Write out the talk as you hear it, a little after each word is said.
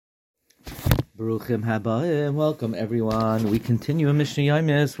Baruchim Habaim. Welcome everyone. We continue in Mishna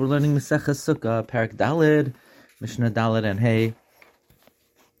Yomis. We're learning Masechah Sukkah, Perek Daled, Mishna Daled and Hey.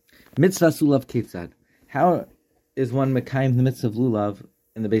 Mitzvah Lulav Ketzad. How is one Mekayim the mitzvah of Lulav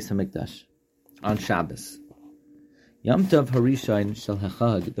in the Beis HaMikdash on Shabbos? Yom Tov Harishain Shel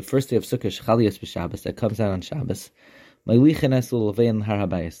HaChag, the first day of Sukkah, Shechalias b'Shabbos, that comes out on Shabbos. Ma'lichin es lulavein Har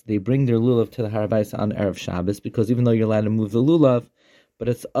HaBayis. They bring their Lulav to the Har HaBayis on Erev Shabbos, because even though you're allowed to move the Lulav, but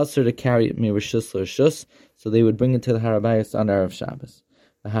it's usher to carry it mirishus l'rishus, so they would bring it to the Har HaBayis on Erev Shabbos.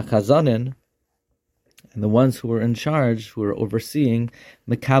 The Hachazanin, and the ones who were in charge, who were overseeing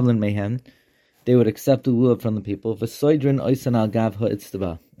Mekablin Mehen, they would accept the lulav from the people. V'soidrin oisan al gav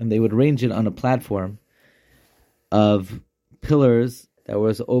ha'itzdaba, and they would range it on a platform of pillars that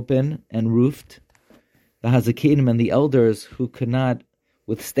was open and roofed. The Hazakenim and the elders who could not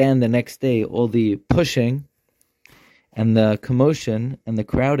withstand the next day all the pushing and the commotion and the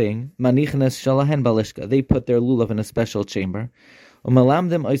crowding, manichnes shalahen balishka, they put their lulav in a special chamber.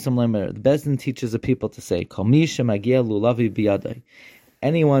 Umalamdim oisam lemer, the Bezdin teaches the people to say, Kol mi shemagia lulavi biyadai,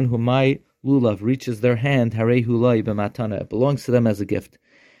 anyone who my lulav reaches their hand, harei hulai b'matana, it belongs to them as a gift.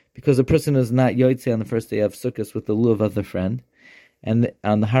 Because a person is not yotzei on the first day of Sukkot with the lulav of the friend. And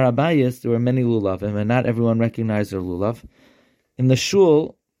on the Har HaBayis, there were many lulavim, and not everyone recognized their lulav. In the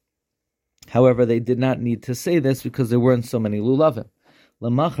shul, however, they did not need to say this because there weren't so many lulavim.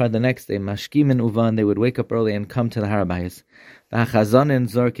 Lamachar, the next day, mashkim and uvan, they would wake up early and come to the Har HaBayis. The chazanim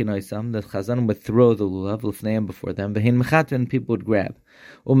would throw the lulav, l'fneim, before them. V'hin mechatrin, people would grab.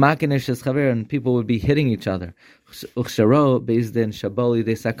 Umakin eshes chaver, and people would be hitting each other. Uchsharo, Bezdin, shaboli,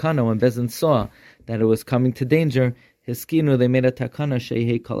 de sakana, when Bezdin saw that it was coming to danger, hiskinu, they made a takana,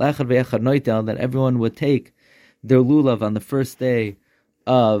 shehei kol echad ve'echad noitel, that everyone would take their lulav on the first day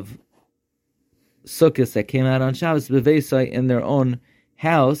of Sukkot that came out on Shabbos, b'veisai, in their own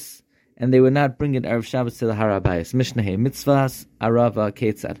house, and they would not bring it Erev Shabbos to the Har HaBayis. Mishnah, mitzvahs arava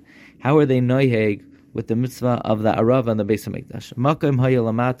ketzad. How are they noiheg with the mitzvah of the arava and the Beis HaMikdash? Makom haya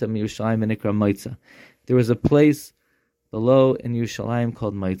lamata miyushalayim v'nikra moitza. There was a place below in Yerushalayim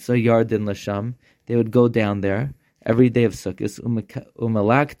called Moitza, Yardin Lasham. They would go down there every day of Sukkot.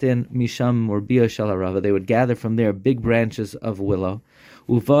 Umalaktin misham morbia shel arava. They would gather from there big branches of willow.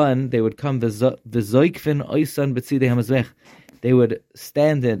 Uvan, they would come v'zoikvin oisan b'tzidei hamazbech. They would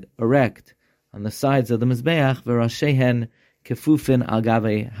stand it erect on the sides of the Mizbeach, v'rashehen kefufin al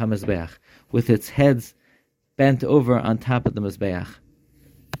gavei hamizbeach, with its heads bent over on top of the Mizbeach.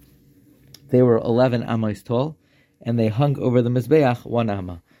 They were 11 amos tall, and they hung over the Mizbeach 1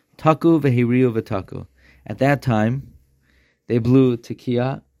 amma. Taku v'hiriu v'taku. At that time, they blew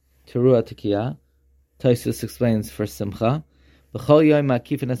tekiah, teruah tekiah. Taisus explains for simcha. Every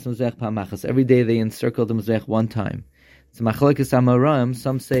day they encircled the Mizbeach 1 time. So machlokes amoraim,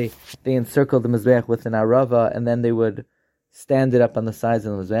 some say they encircled the mizbeach with an arava and then they would stand it up on the sides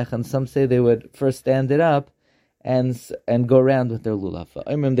of the mizbeach, and some say they would first stand it up and go around with their lulav.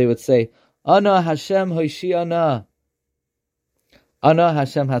 They would say, Ana Hashem hoishiana, Ana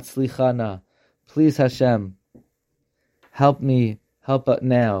Hashem hatzlichana, please Hashem, help me, help us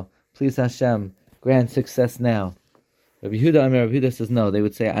now, please Hashem, grant success now. Rabbi Yehuda says no, they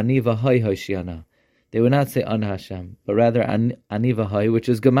would say Ani v'hai hoishiana. They would not say An Hashem, but rather Ani v'hai, which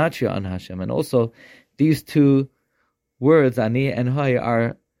is Gematria An Hashem. And also, these two words, Ani and Hai,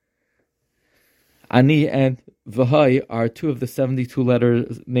 are Ani and v'hai are 2 of the 72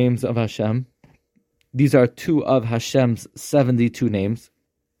 letters names of Hashem. These are 2 of Hashem's 72 names.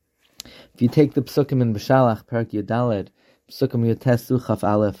 If you take the Psukim in B'Shalach, Perek Yudaled, Psukim Yotesu Chaf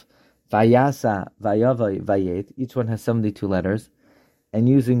Aleph, Vayasa, Vayavai, Vayet, each one has 72 letters. And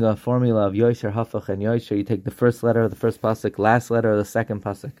using a formula of Yosher, Hafach, and Yosher, you take the first letter of the first pasuk, last letter of the second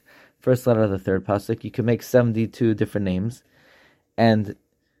pasuk, first letter of the third pasuk. You can make 72 different names. And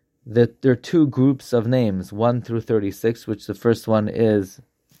there are 2 groups of names, 1 through 36, which the first one is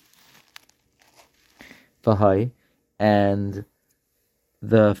Vahai, and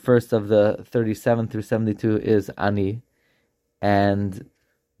the first of the 37 through 72 is Ani. And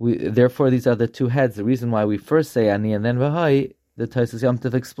therefore these are the 2 heads. The reason why we first say Ani and then Vahai, the Taisus Yom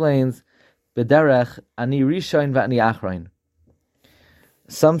Tov explains, B'derech ani rishain v'ani achrain.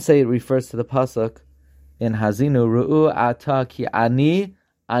 Some say it refers to the pasuk in Hazinu, Ru'u ata ki ani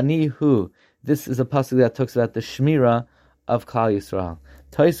hu. This is a pasuk that talks about the shmira of Klal Yisrael.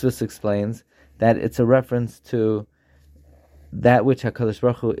 Taisus explains that it's a reference to that which HaKadosh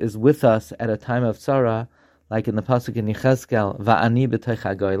Baruch Hu is with us at a time of tzara, like in the pasuk in Yechezkel, va'ani b'toich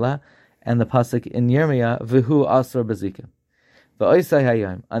hagoyla, and the pasuk in Yirmiyah, v'hu asur b'zikim. On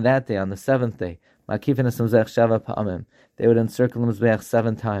that day, on the 7th day, they would encircle the Mizbeach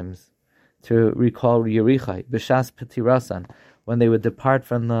 7 times. to recall Yerichai, B'shas Petirasan, when they would depart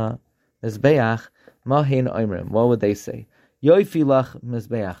from the Mizbeach, Mahin Oimrim, what would they say? Yoifi lach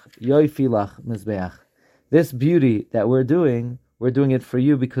Mizbeach, Yoifi lach Mizbeach. This beauty that we're doing it for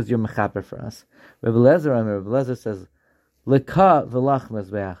you because you're mechaper for us. Rebbe Lezer says, Leka v'lach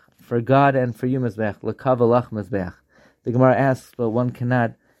Mizbeach, for God and for you Mizbeach, Leka v'lach Mizbeach. The Gemara asks, but one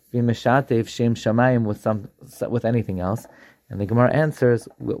cannot be mishatev shem shamayim with anything else. And the Gemara answers,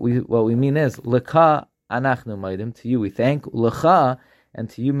 what we mean is, Leka anachnu maidim, to you we thank, Lecha, and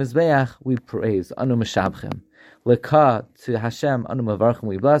to you Mizbeach we praise, anu meshabchem. Leka, to Hashem, anu mavarchem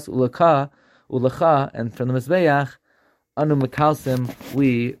we bless, Uleka, and from the Mizbeach, anu mekalsim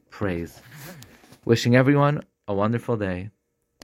we praise. Wishing everyone a wonderful day.